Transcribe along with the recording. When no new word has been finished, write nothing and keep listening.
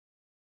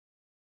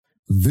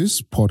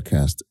This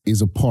podcast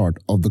is a part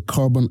of the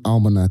Carbon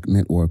Almanac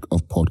network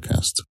of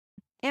podcasts.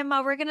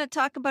 Emma, we're going to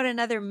talk about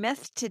another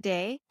myth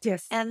today.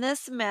 Yes. And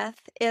this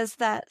myth is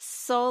that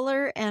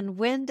solar and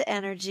wind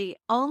energy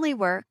only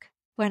work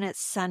when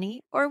it's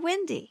sunny or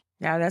windy.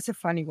 Yeah, that's a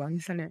funny one,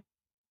 isn't it?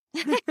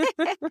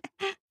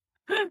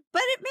 But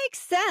it makes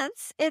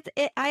sense.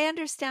 I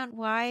understand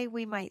why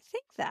we might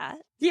think that.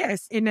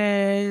 Yes, in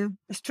a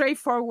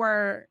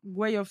straightforward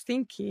way of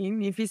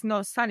thinking, if it's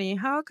not sunny,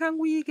 how can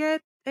we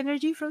get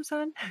energy from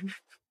sun?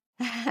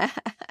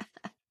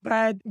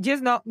 But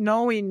just not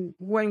knowing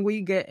when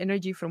we get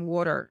energy from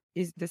water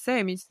is the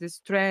same. It's the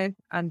strength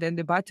and then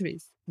the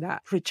batteries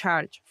that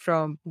recharge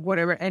from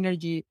whatever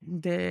energy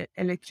the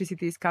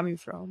electricity is coming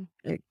from.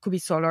 It could be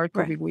solar, it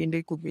could be wind,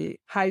 it could be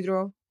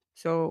hydro.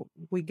 So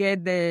we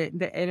get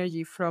the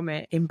energy from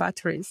it in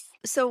batteries.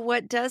 So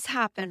what does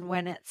happen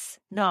when it's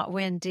not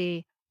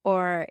windy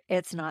or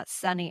it's not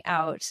sunny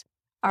out?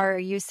 Are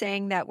you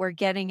saying that we're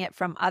getting it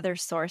from other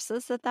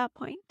sources at that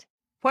point?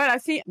 Well, I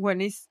think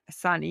when it's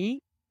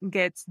sunny,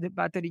 gets the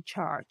battery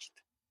charged.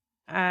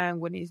 And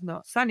when it's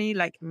not sunny,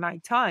 like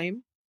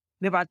nighttime,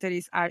 the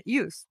batteries are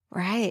used.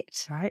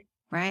 Right.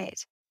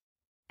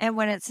 And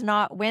when it's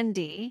not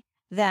windy,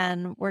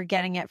 then we're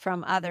getting it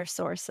from other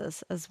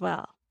sources as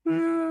well.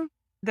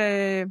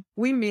 The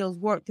windmills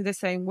work the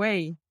same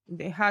way.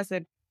 It has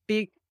a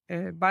big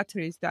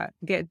batteries that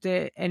get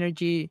the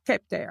energy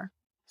kept there.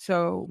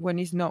 So when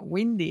it's not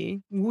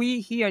windy,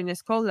 we here in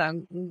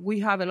Scotland, we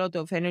have a lot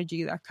of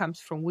energy that comes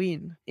from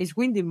wind. It's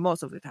windy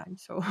most of the time.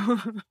 So,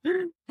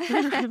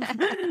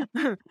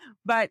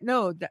 but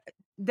no,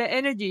 the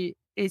energy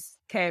is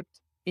kept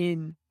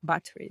in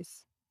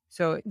batteries.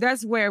 So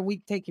that's where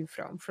we take it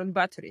from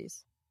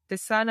batteries. The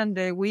sun and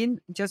the wind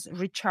just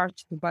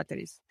recharge the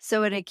batteries.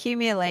 So it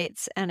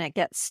accumulates and it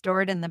gets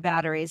stored in the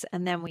batteries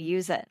and then we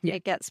use it. Yeah.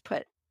 It gets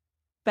put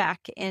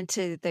back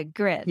into the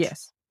grid.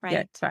 Yes. Right.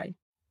 Yeah, right.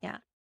 Yeah.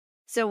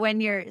 So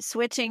when you're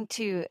switching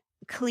to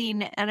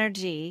clean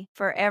energy,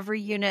 for every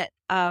unit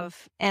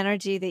of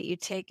energy that you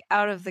take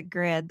out of the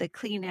grid, the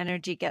clean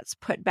energy gets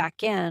put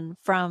back in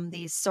from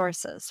these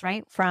sources,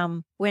 right?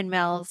 From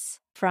windmills,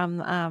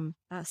 from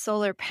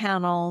solar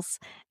panels,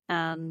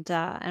 and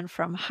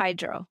from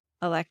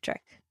hydroelectric.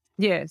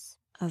 Yes.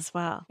 As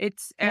well.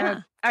 It's.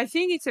 Yeah. I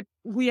think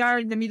we are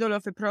in the middle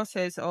of a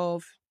process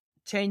of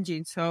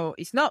changing, so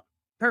it's not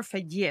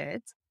perfect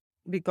yet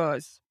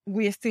because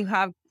we still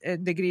have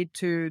the grid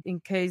in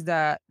case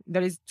that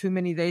there is too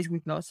many days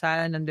with no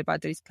sun and the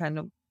batteries kind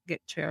of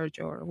get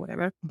charged or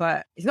whatever.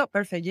 But it's not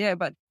perfect yet,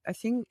 but I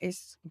think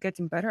it's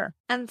getting better.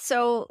 And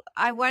so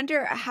I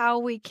wonder how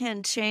we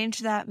can change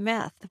that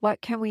myth.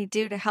 What can we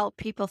do to help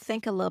people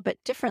think a little bit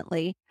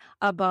differently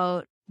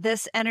about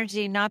this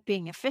energy not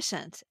being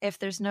efficient if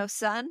there's no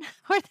sun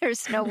or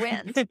there's no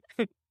wind?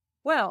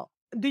 Well,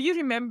 do you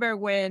remember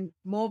when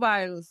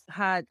mobiles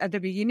had, at the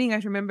beginning, I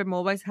remember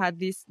mobiles had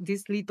these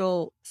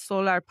little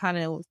solar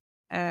panels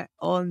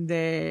on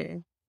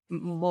the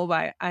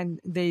mobile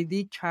and they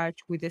did charge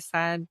with the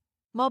sun.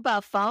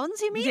 Mobile phones,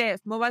 you mean?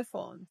 Yes, mobile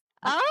phones.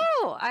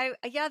 Oh,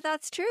 yeah,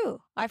 that's true.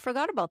 I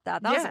forgot about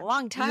that. That was a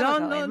long time ago.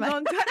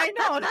 Long time. I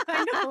know.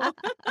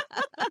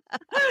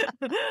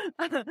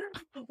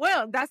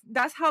 Well,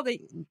 that's how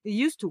they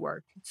used to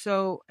work.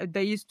 So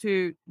they used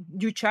to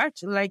you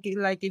charge like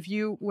if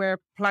you were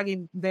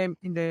plugging them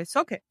in the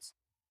sockets.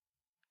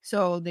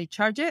 So they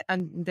charge it,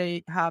 and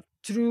they have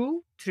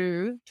true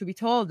to be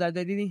told that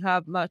they didn't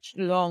have the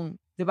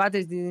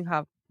batteries didn't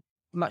have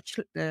much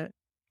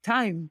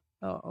time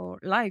or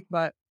life,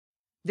 but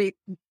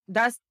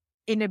that's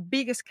in a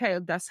big scale.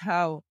 That's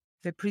how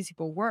the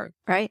principle works.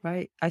 Right.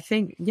 I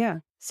think, yeah.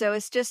 So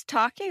it's just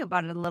talking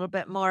about it a little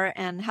bit more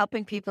and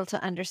helping people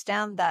to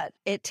understand that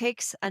it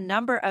takes a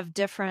number of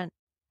different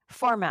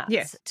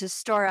formats to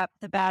store up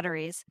the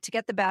batteries, to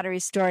get the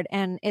batteries stored.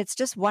 And it's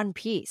just one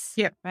piece,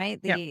 right?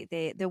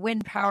 The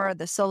wind power,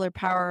 the solar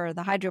power,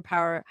 the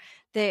hydropower,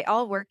 they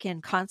all work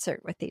in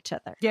concert with each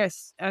other.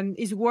 Yes. And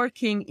it's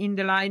working in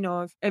the line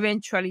of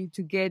eventually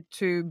to get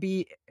to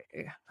be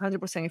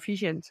 100%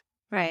 efficient.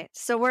 Right.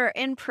 So we're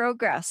in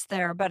progress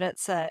there, but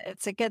it's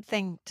a good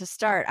thing to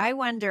start. I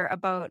wonder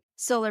about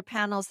solar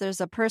panels.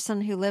 There's a person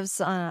who lives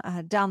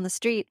down the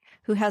street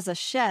who has a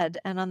shed,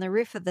 and on the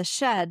roof of the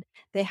shed,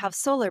 they have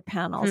solar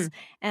panels.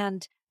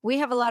 And we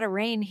have a lot of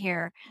rain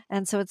here,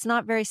 and so it's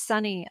not very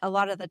sunny a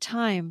lot of the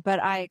time,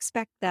 but I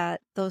expect that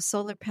those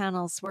solar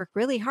panels work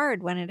really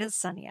hard when it is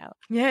sunny out.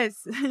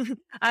 Yes.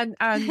 and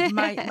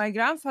my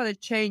grandfather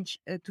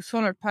changed to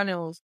solar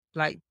panels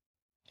like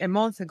a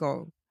month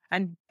ago.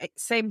 And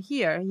same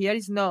here. Here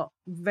is not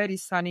very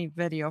sunny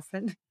very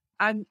often.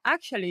 And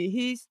actually,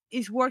 he's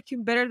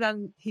working better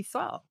than he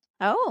thought.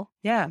 Oh.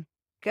 Yeah.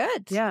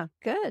 Good. Yeah.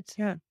 Good.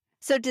 Yeah.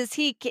 So does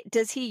he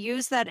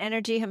use that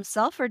energy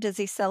himself, or does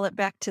he sell it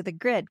back to the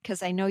grid?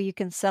 Because I know you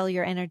can sell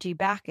your energy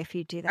back if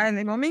you do that. At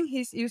the moment,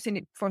 he's using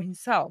it for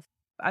himself.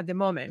 At the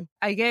moment,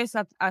 I guess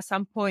at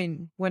some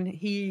point when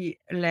he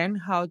learn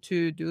how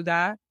to do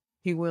that,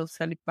 he will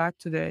sell it back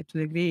to the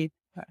grid.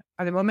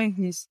 At the moment,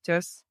 he's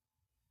just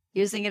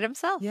using it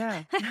himself.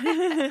 Yeah.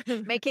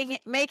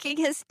 making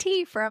his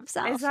tea for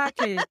himself.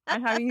 Exactly.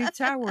 I'm having a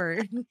shower.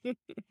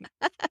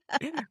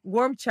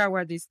 Warm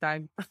shower this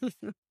time.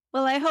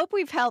 Well, I hope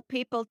we've helped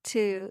people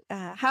to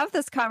have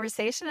this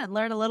conversation and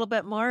learn a little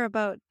bit more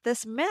about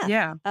this myth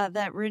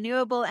that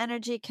renewable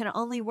energy can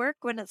only work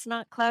when it's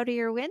not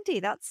cloudy or windy.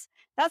 That's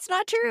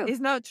not true.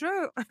 It's not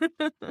true.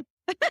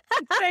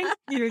 Thank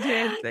you,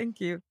 Jen. Thank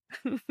you.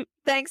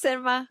 Thanks,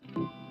 Irma.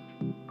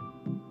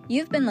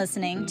 You've been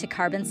listening to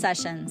Carbon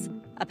Sessions,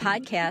 a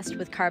podcast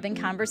with carbon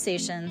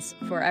conversations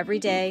for every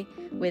day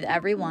with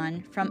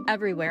everyone from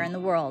everywhere in the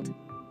world.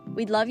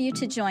 We'd love you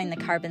to join the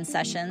Carbon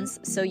Sessions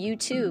so you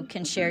too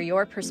can share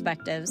your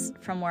perspectives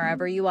from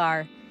wherever you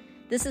are.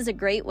 This is a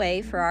great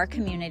way for our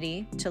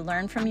community to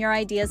learn from your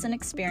ideas and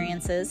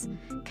experiences,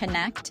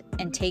 connect,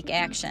 and take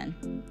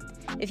action.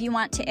 If you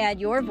want to add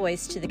your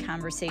voice to the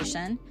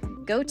conversation,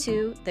 go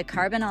to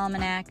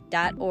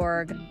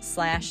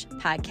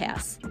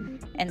thecarbonalmanac.org/podcasts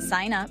and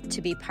sign up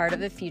to be part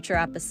of a future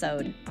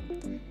episode.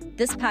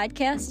 This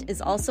podcast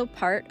is also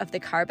part of the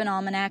Carbon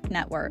Almanac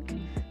Network.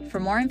 For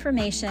more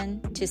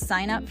information, to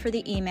sign up for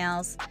the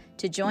emails,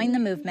 to join the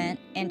movement,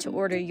 and to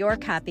order your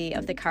copy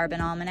of the Carbon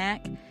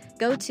Almanac,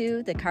 go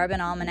to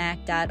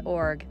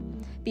thecarbonalmanac.org.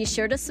 Be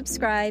sure to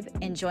subscribe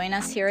and join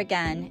us here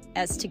again,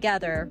 as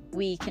together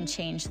we can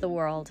change the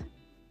world.